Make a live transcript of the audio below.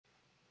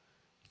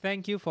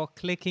Thank you for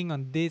clicking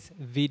on this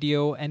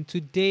video, and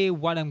today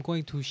what I'm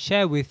going to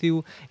share with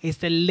you is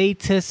the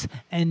latest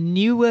and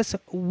newest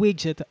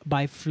widget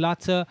by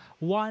Flutter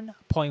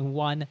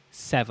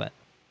 1.17,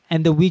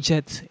 and the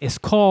widget is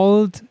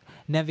called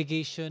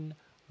Navigation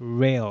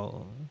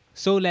Rail.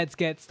 So let's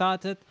get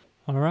started.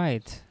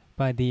 Alright,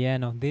 by the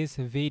end of this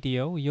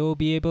video you'll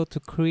be able to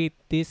create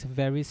this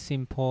very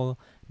simple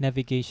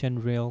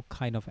navigation rail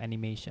kind of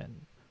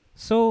animation.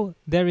 So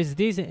there is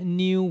this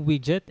new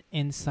widget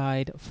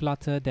inside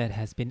Flutter that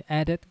has been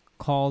added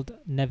called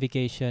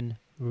Navigation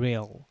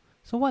Rail.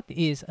 So what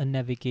is a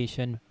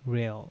navigation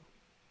rail?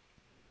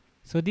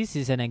 So this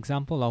is an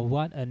example of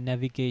what a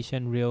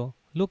navigation rail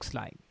looks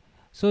like.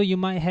 So you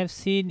might have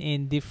seen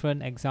in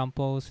different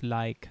examples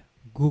like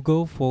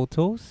Google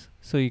Photos.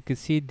 So you could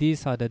see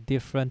these are the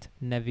different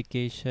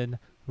navigation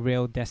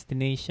rail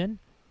destination,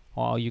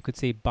 or you could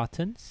say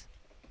buttons.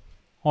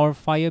 Or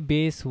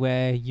Firebase,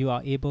 where you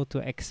are able to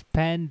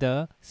expand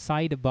the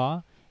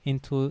sidebar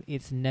into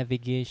its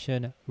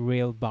navigation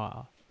rail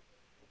bar.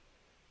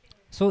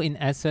 So in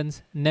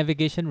essence,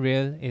 navigation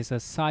rail is a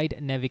side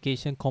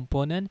navigation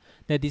component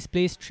that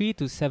displays 3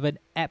 to 7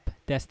 app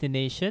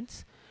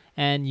destinations,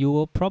 and you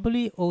will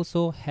probably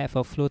also have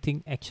a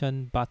floating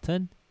action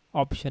button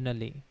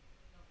optionally.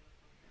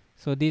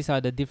 So these are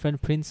the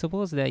different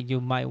principles that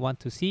you might want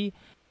to see,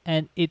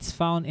 and it's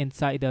found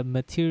inside the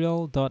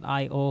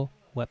material.io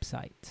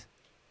website.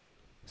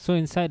 So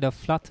inside the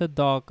Flutter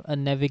doc, a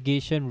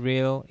navigation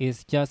rail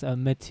is just a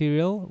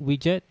material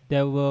widget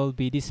that will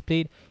be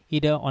displayed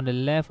either on the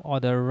left or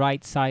the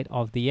right side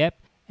of the app,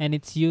 and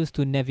it's used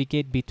to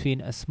navigate between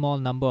a small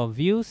number of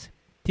views,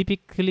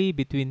 typically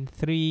between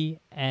 3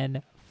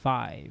 and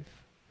 5.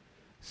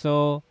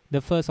 So the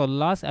first or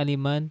last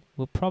element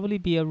will probably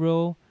be a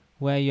row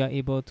where you are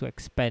able to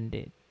expand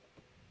it.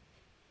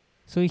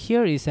 So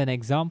here is an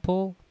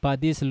example,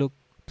 but this looks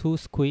too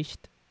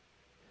squished.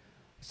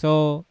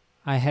 So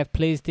I have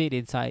placed it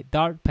inside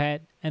Dartpad,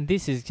 and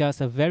this is just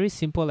a very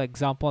simple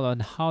example on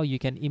how you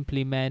can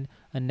implement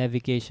a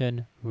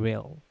navigation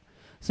rail.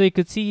 So you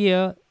could see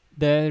here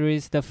there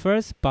is the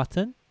first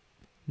button,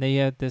 then you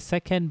have the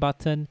second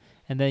button,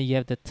 and then you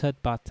have the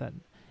third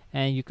button,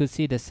 and you could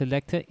see the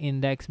selected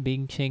index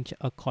being changed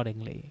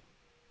accordingly.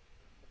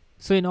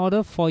 So in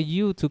order for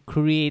you to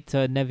create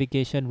a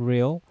navigation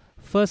rail,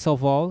 first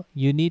of all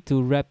you need to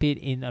wrap it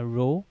in a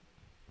row.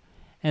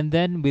 And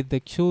then with the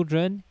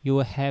children, you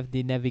will have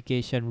the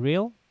navigation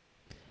rail.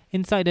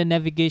 Inside the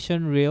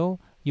navigation rail,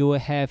 you will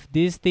have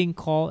this thing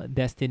called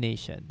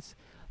destinations.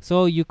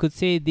 So you could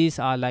say these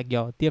are like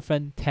your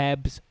different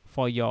tabs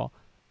for your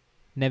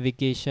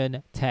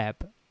navigation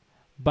tab.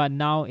 But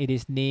now it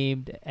is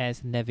named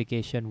as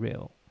navigation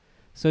rail.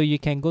 So you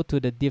can go to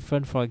the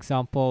different, for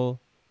example,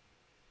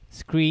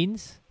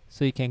 screens.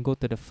 So you can go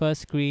to the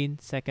first screen,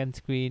 second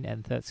screen,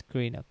 and third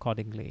screen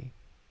accordingly.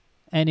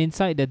 And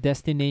inside the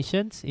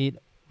destinations, it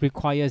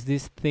requires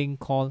this thing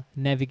called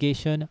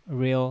navigation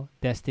rail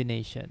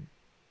destination.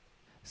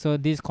 So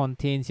this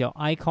contains your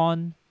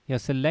icon, your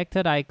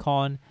selected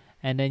icon,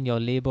 and then your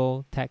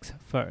label text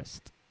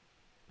first.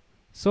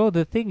 So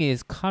the thing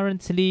is,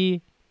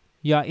 currently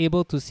you are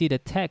able to see the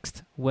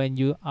text when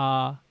you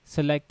are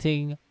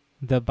selecting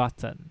the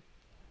button.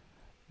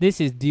 This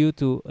is due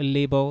to a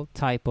label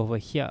type over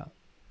here.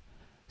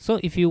 So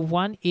if you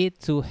want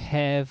it to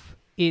have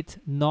it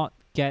not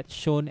get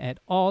shown at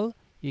all,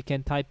 you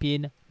can type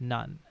in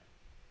none.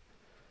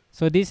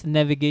 So this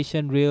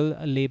navigation rail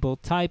label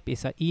type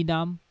is an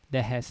enum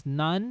that has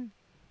none,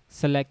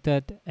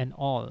 selected, and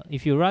all.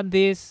 If you run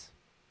this,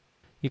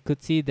 you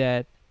could see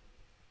that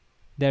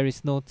there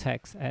is no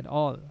text at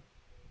all.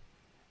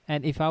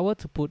 And if I were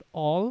to put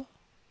all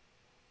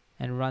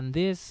and run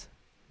this,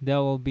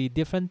 there will be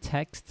different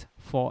text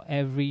for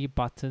every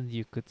button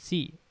you could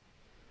see.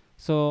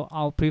 So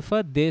I'll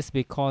prefer this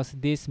because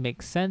this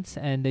makes sense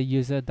and the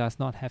user does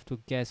not have to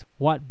guess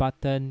what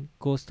button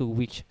goes to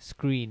which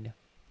screen.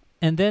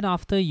 And then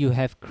after you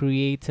have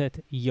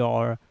created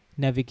your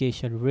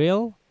navigation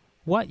rail,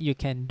 what you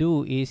can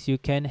do is you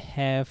can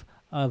have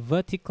a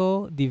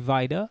vertical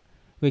divider,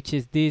 which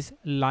is this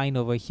line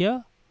over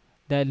here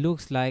that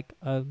looks like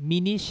a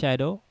mini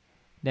shadow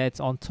that's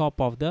on top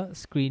of the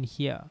screen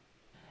here.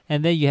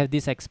 And then you have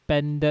this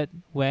expanded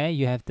where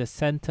you have the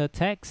center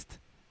text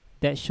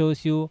that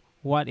shows you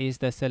what is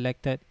the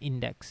selected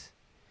index.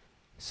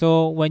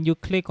 So when you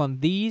click on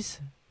these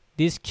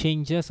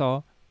changes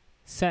or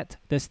set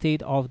the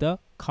state of the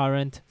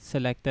current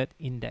selected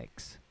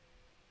index.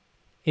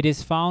 It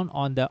is found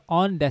on the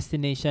on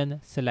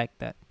destination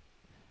selected,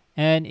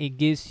 and it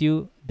gives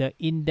you the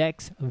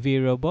index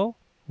variable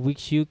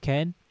which you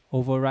can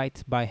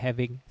overwrite by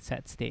having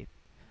set state.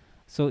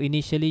 So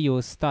initially you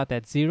will start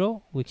at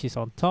 0, which is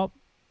on top,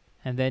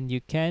 and then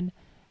you can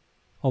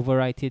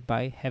overwrite it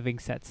by having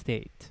set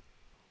state.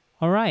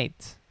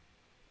 Alright,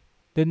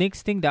 the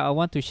next thing that I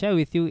want to share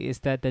with you is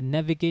that the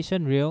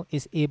navigation rail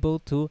is able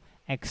to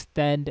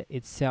extend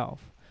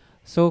itself.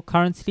 So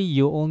currently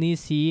you only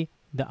see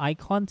the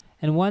icons,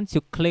 and once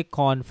you click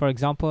on, for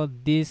example,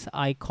 this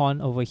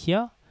icon over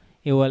here,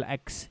 it will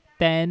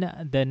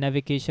extend the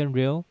navigation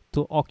rail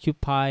to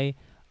occupy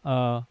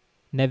a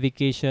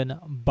navigation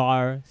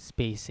bar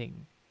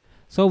spacing.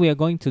 So we are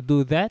going to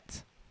do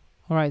that.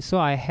 Alright, so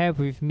I have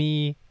with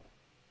me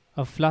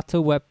a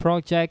Flutter Web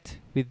project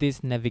with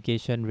this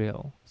navigation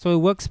rail. So it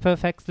works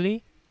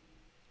perfectly.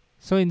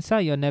 So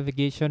inside your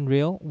navigation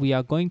rail, we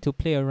are going to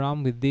play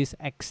around with these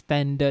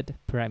extended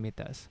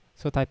parameters.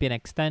 So type in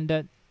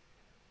extended,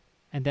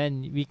 and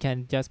then we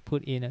can just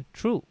put in a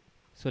true.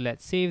 So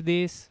let's save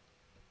this.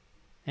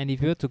 And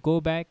if you were to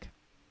go back,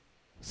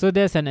 so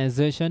there's an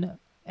assertion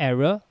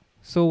error.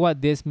 So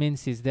what this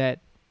means is that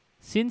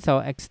since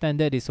our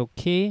extended is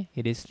okay,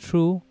 it is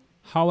true.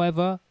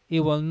 However,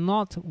 it will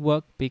not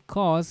work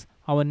because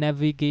our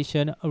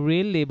navigation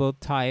rail label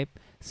type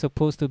is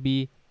supposed to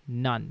be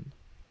none.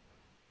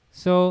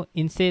 So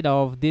instead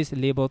of this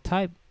label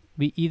type,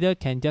 we either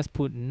can just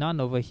put none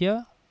over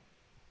here,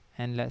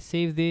 and let's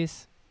save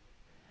this,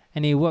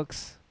 and it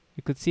works.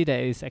 You could see that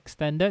it is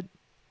extended,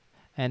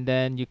 and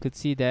then you could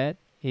see that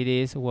it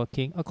is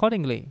working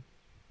accordingly.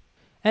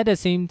 At the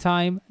same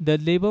time, the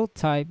label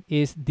type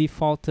is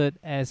defaulted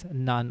as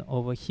none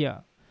over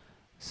here.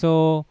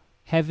 So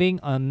having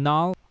a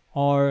null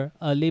or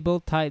a label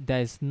type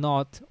that is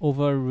not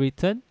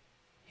overwritten,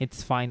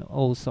 it's fine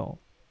also.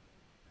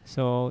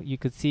 So you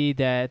could see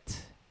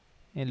that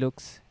it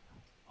looks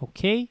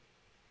okay.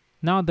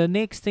 Now the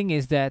next thing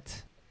is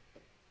that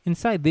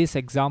inside this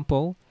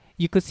example,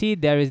 you could see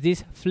there is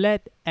this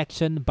flat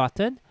action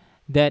button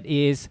that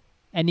is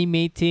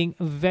animating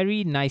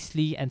very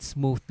nicely and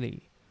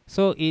smoothly.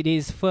 So it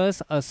is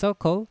first a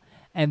circle,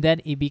 and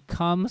then it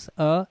becomes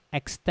a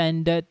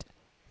extended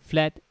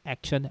flat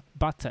action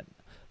button.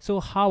 So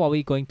how are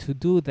we going to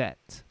do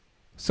that?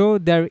 So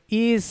there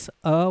is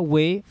a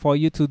way for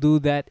you to do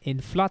that in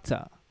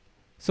Flutter.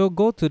 So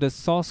go to the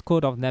source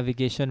code of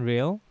navigation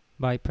rail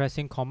by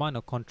pressing Command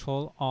or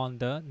Control on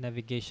the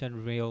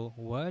navigation rail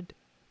word.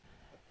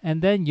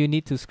 And then you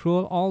need to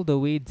scroll all the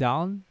way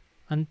down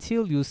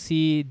until you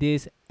see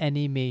this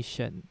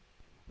animation.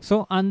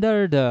 So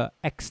under the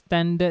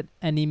extended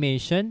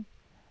animation,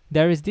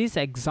 there is this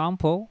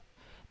example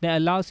that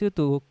allows you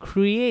to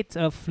create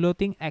a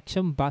floating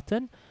action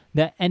button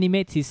that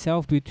animates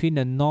itself between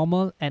the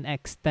normal and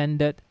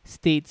extended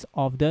states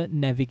of the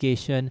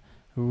navigation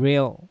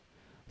rail.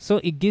 So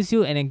it gives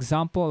you an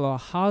example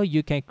of how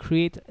you can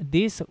create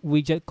this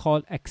widget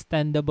called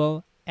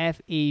extendable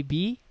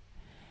FAB,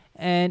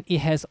 and it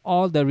has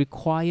all the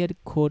required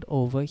code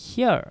over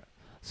here.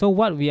 So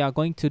what we are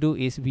going to do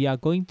is we are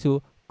going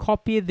to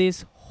copy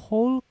this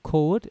whole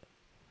code.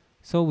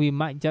 So we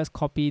might just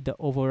copy the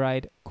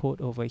override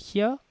code over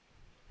here,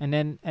 and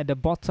then at the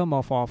bottom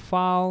of our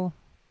file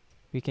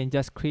we can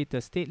just create a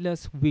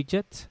stateless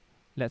widget.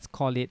 Let's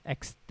call it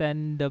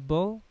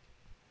extendable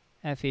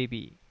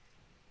FAB,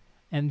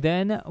 and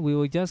then we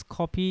will just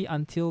copy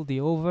until the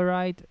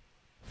override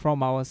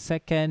from our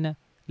second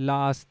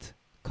last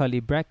curly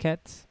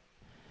brackets,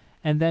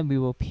 and then we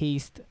will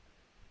paste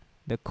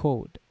the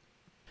code.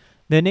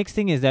 The next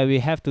thing is that we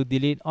have to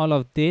delete all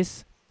of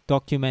this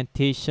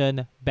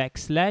documentation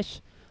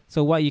 \.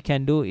 So what you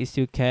can do is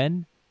you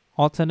can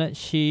alternate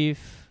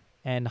shift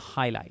and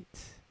highlight.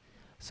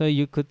 So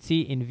you could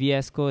see in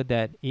VS Code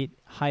that it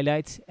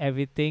highlights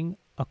everything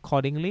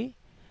accordingly,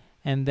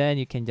 and then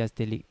you can just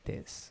delete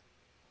this.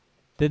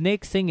 The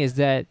next thing is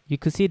that you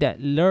could see that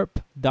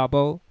lerp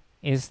double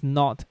is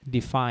not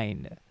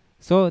defined.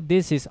 So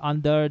this is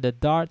under the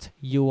Dart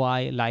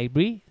UI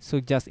library, so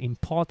just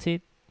import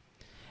it.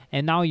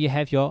 And now you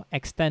have your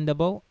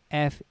extendable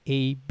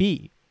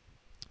FAB.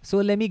 So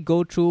let me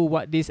go through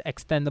what this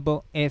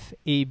extendable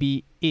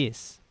FAB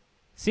is.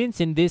 Since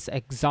in this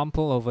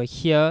example over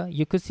here,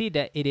 you could see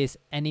that it is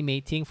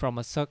animating from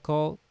a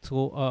circle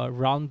to a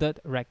rounded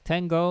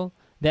rectangle.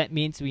 That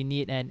means we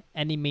need an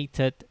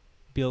animated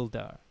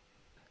builder.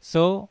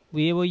 So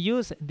we will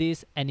use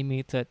this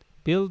animated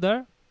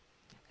builder,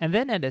 and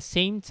then at the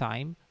same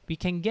time, we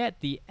can get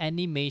the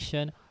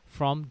animation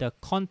from the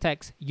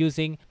context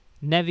using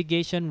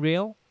navigation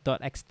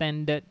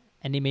rail.extended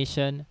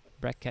animation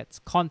brackets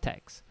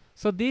context.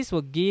 So this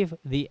will give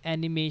the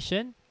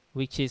animation,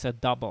 which is a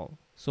double,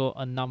 so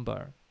a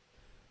number.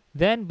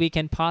 Then we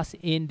can pass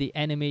in the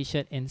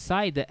animation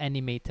inside the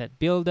animated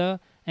builder,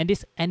 and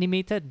this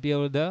animated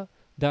builder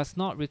does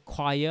not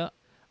require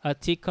a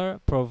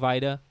ticker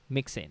provider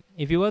mixin.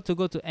 If you were to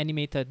go to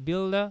animated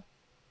builder,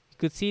 you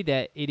could see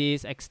that it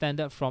is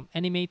extended from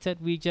animated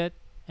widget,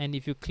 and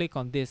if you click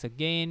on this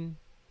again,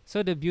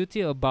 so the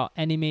beauty about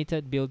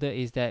animated builder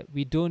is that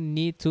we don't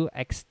need to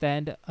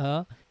extend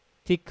a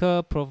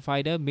ticker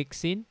provider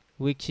mixin,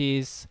 which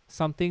is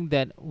something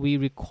that we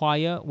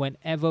require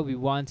whenever we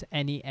want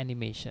any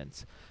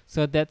animations.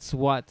 So that's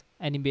what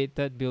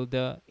animated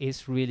builder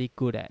is really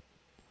good at.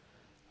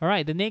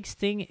 Alright, the next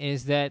thing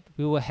is that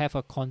we will have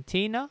a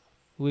container,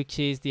 which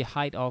is the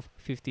height of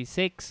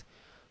 56.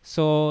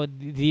 So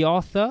the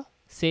author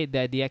said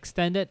that the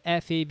extended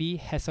FAB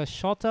has a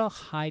shorter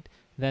height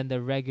than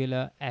the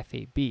regular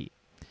FAB.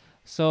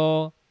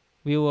 So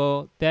we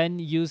will then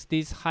use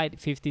this height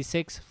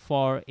 56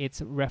 for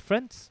its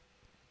reference.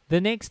 The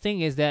next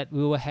thing is that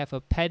we will have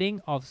a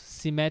padding of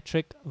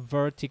symmetric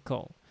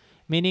vertical,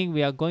 meaning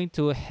we are going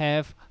to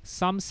have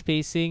some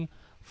spacing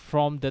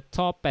from the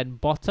top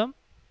and bottom.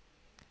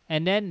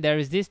 And then there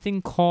is this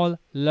thing called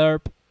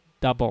lerp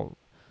double.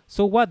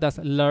 So what does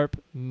lerp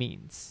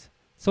means?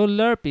 So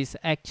lerp is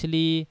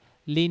actually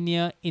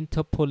linear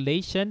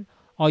interpolation,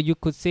 or you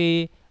could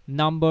say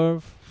number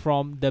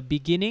from the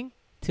beginning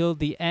till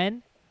the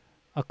end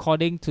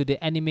according to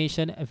the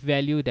animation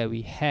value that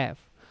we have.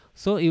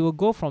 So it will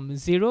go from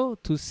 0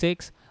 to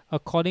 6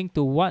 according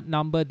to what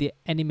number the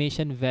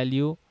animation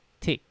value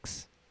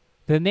takes.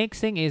 The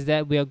next thing is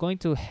that we are going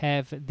to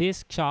have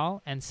this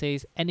child and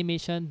says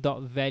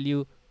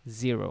animation.value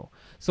 0.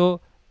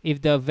 So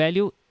if the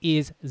value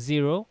is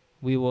 0,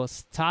 we will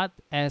start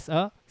as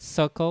a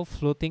circle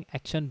floating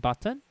action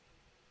button.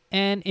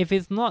 And if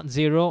it's not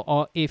 0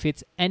 or if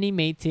it's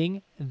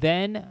animating,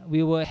 then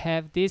we will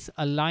have this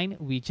align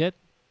widget.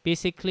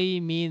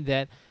 Basically mean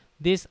that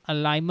this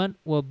alignment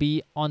will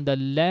be on the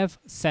left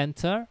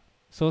center.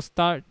 So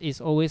start is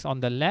always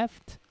on the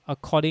left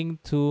according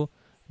to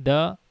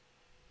the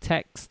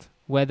text,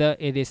 whether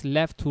it is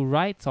left to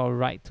right or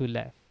right to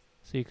left.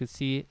 So you could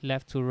see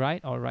left to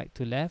right or right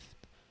to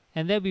left.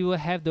 And then we will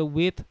have the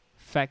width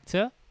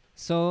factor.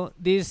 So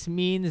this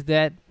means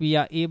that we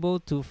are able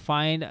to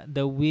find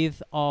the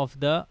width of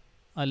the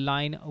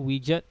align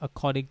widget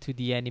according to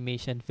the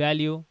animation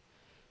value.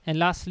 And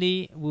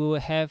lastly, we will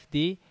have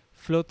the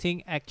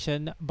floating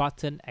action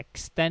button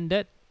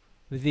extended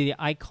with the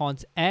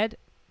icons add,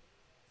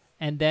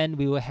 and then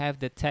we will have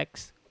the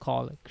text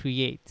called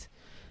create.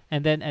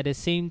 And then at the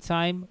same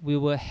time, we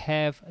will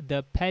have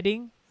the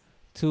padding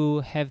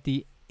to have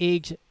the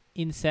edge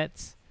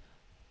insets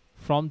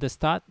from the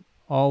start,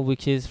 or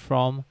which is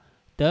from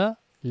the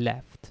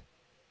left.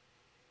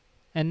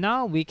 And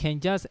now we can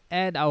just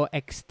add our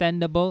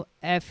extendable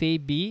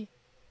FAB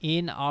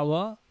in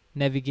our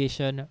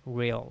navigation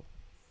rail.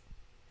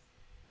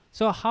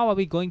 So how are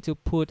we going to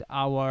put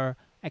our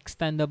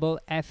extendable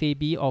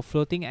FAB or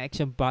floating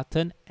action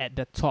button at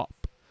the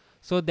top?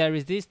 So there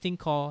is this thing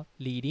called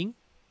leading.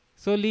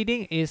 So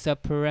leading is a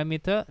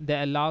parameter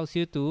that allows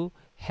you to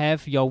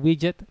have your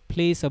widget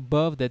placed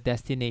above the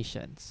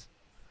destinations.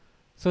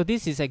 So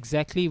this is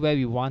exactly where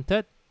we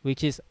wanted,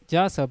 which is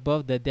just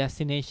above the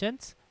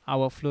destinations,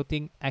 our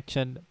floating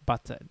action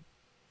button.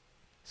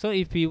 So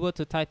if we were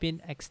to type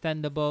in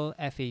extendable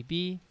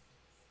FAB,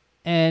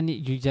 and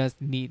you just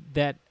need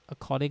that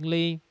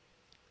accordingly,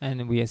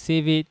 and we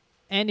save it.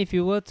 And if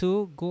you were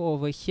to go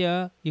over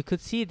here, you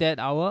could see that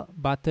our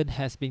button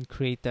has been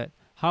created.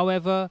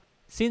 However,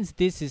 since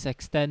this is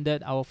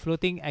extended, our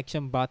floating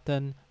action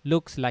button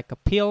looks like a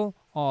pill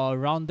or a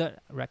rounded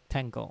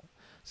rectangle.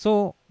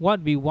 So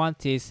what we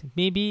want is,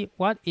 maybe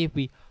what if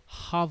we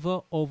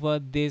hover over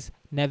this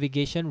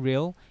navigation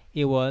rail,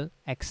 it will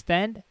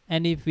extend,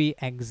 and if we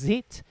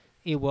exit,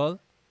 it will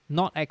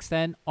not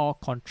extend or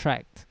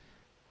contract.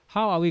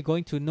 How are we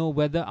going to know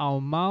whether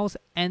our mouse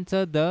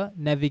enter the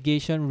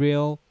navigation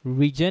rail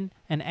region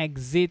and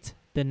exit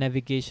the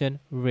navigation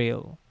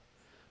rail?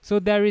 So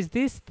there is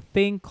this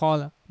thing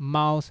called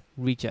mouse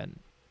region.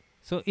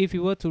 So if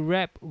you were to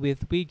wrap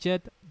with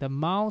widget the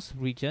mouse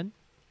region,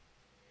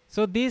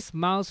 so this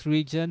mouse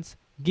regions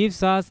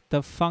gives us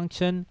the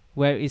function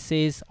where it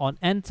says on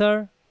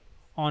enter,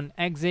 on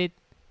exit,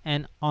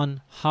 and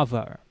on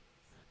hover.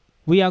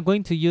 We are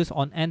going to use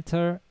on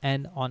enter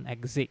and on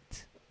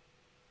exit.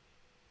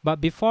 But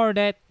before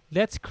that,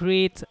 let's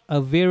create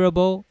a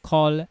variable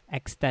called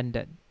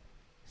extended.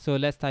 So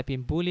let's type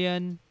in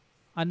boolean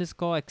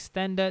underscore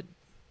extended,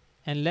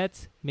 and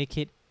let's make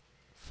it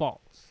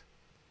false,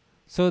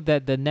 so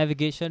that the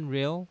navigation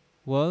rail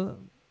will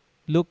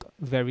look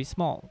very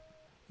small.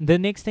 The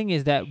next thing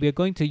is that we're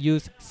going to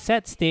use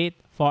setState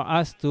for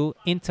us to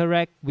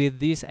interact with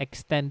this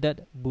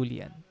extended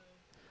boolean.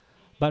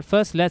 But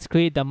first, let's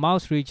create the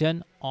mouse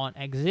region on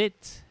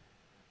exit,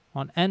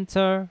 on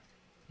enter.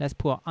 Let's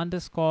put an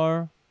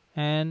underscore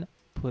and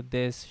put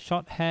this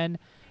shorthand,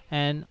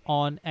 and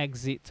on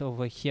exit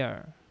over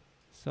here.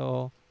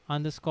 So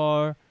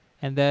underscore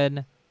and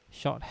then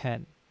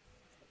shorthand.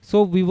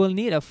 So we will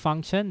need a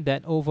function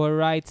that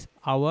overrides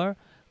our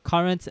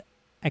current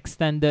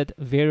extended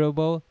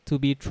variable to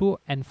be true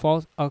and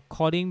false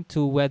according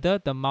to whether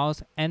the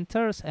mouse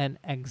enters and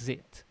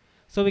exits.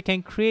 So we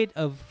can create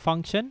a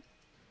function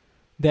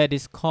that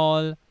is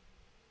called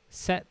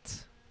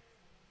set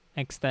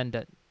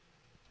extended.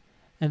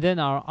 And then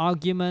our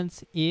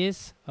arguments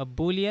is a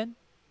boolean,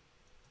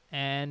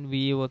 and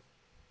we will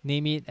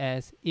name it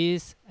as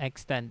is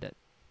extended.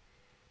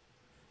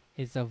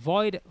 It's a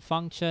void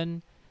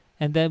function,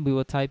 and then we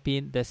will type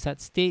in the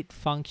setState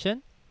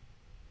function,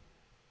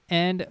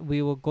 and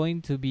we were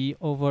going to be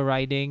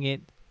overriding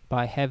it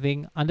by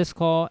having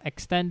underscore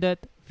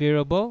extended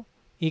variable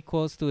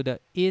equals to the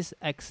is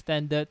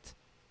extended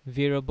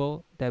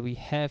variable that we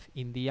have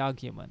in the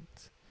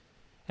argument.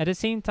 At the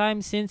same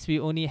time, since we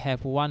only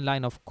have one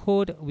line of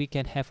code, we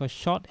can have a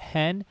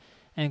shorthand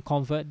and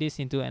convert this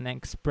into an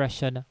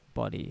expression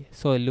body,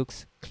 so it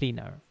looks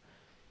cleaner.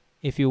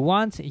 If you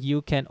want,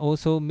 you can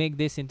also make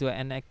this into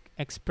an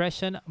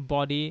expression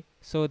body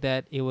so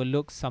that it will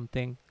look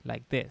something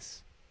like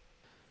this.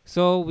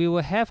 So we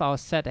will have our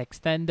set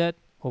extended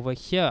over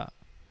here.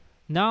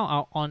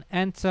 Now on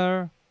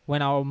enter,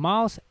 when our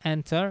mouse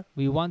enter,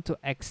 we want to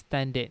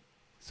extend it.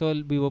 So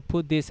we will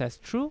put this as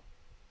true,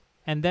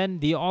 and then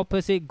the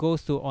opposite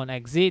goes to on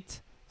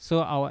exit,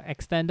 so our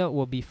extended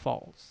will be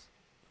false.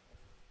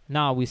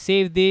 Now we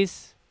save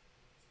this.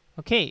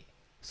 Okay,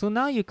 so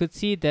now you could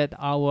see that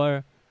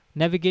our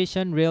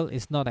navigation rail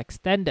is not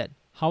extended.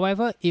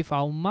 However, if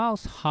our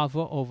mouse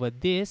hover over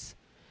this,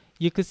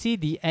 you could see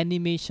the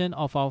animation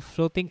of our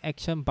floating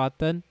action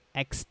button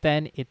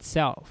extend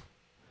itself.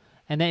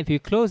 And then if you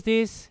close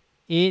this,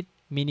 it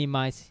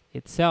minimizes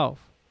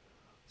itself.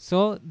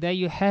 So there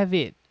you have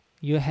it.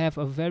 You have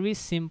a very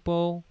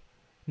simple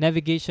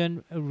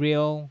navigation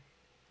rail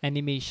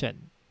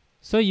animation.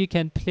 So you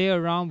can play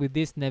around with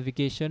this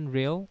navigation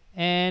rail.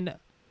 And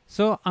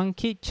so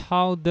Ankit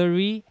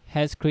Chowdhury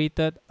has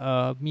created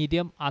a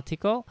Medium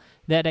article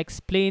that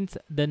explains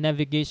the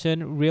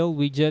navigation rail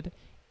widget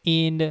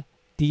in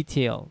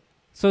detail.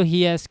 So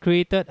he has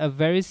created a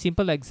very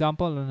simple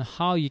example on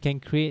how you can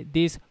create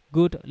this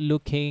good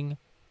looking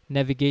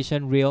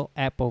navigation rail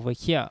app over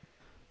here.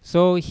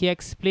 So he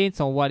explains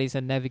on what is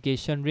a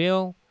navigation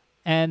rail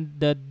and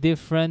the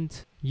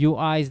different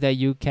UIs that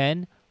you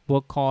can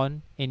work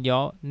on in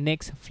your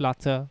next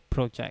Flutter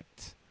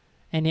project.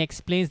 And he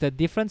explains the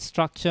different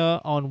structure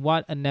on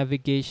what a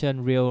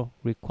navigation rail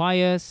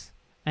requires,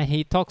 and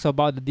he talks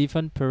about the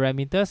different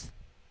parameters,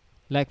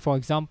 like for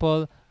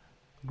example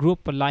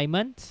group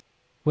alignment,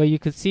 where you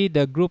could see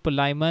the group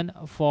alignment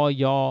for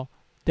your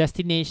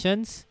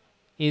destinations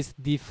is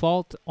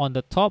default on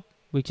the top,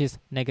 which is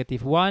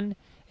 -1.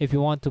 If you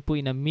want to put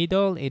in the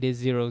middle, it is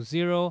 0,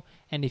 0,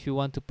 and if you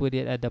want to put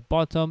it at the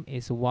bottom,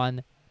 it's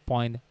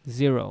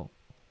 1.0.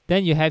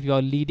 Then you have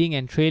your leading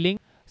and trailing.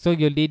 So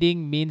your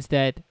leading means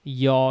that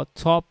your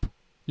top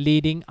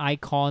leading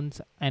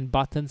icons and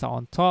buttons are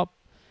on top,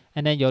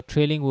 and then your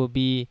trailing will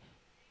be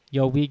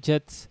your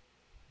widgets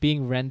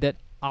being rendered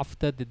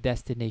after the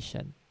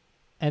destination.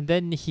 And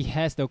then he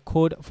has the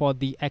code for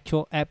the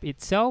actual app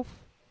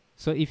itself.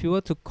 So if you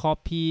were to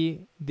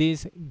copy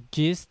this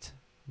gist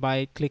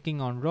by clicking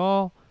on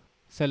raw,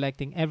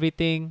 selecting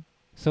everything,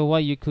 so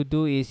what you could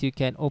do is you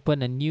can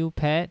open a new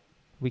pad,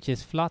 which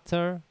is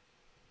Flutter,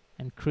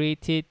 and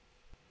create it,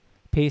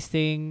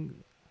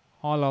 pasting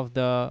all of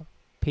the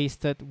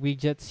pasted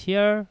widgets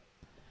here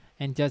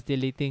and just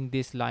deleting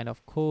this line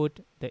of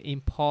code, the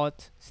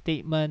import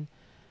statement,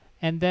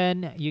 and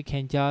then you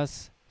can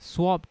just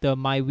swap the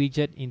my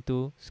widget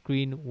into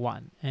screen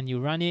 1 and you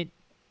run it.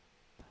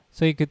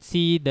 So you could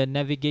see the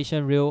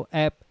navigation rail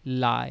app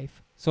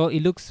live. So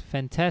it looks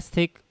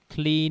fantastic,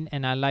 clean,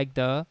 and I like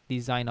the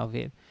design of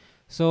it.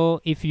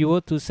 So if you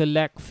were to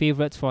select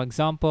favorites, for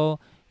example,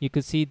 you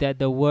could see that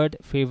the word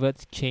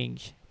favorites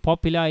change.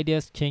 Popular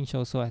ideas change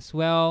also as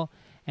well,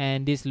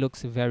 and this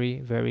looks very,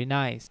 very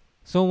nice.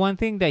 So one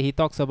thing that he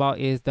talks about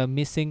is the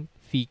missing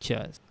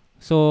features.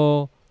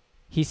 So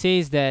he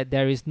says that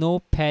there is no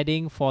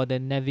padding for the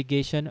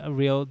navigation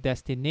rail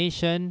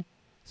destination,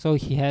 so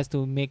he has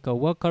to make a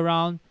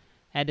workaround.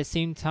 At the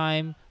same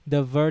time,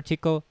 the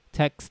vertical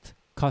text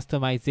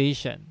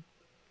customization.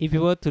 If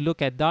you were to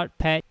look at Dart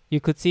pad, you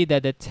could see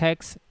that the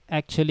text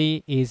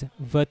actually is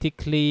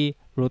vertically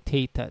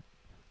rotated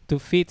to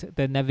fit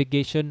the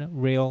navigation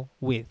rail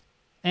width.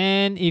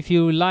 And if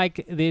you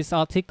like this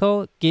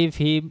article, give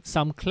him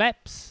some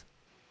claps.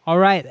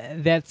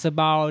 Alright, that's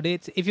about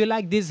it. If you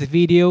like this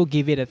video,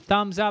 give it a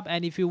thumbs up,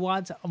 and if you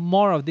want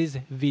more of this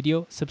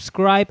video,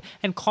 subscribe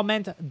and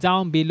comment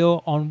down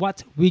below on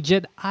what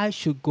widget I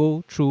should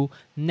go through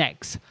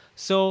next.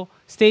 So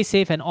stay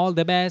safe and all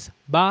the best.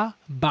 Bye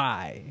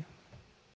bye.